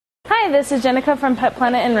Hi, this is Jenica from Pet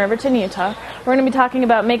Planet in Riverton, Utah. We're going to be talking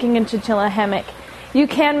about making a chinchilla hammock. You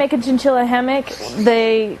can make a chinchilla hammock.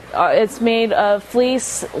 It's made of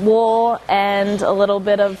fleece, wool, and a little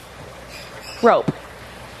bit of rope.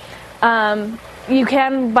 You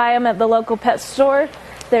can buy them at the local pet store.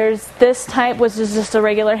 There's this type, which is just a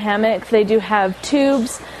regular hammock. They do have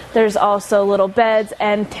tubes. There's also little beds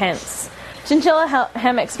and tents. Chinchilla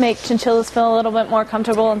hammocks make chinchillas feel a little bit more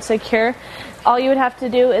comfortable and secure. All you would have to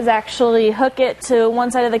do is actually hook it to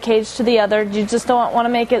one side of the cage to the other. You just don't want to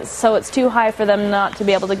make it so it's too high for them not to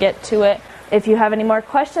be able to get to it. If you have any more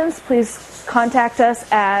questions, please contact us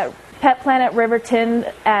at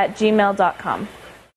petplanetriverton@gmail.com.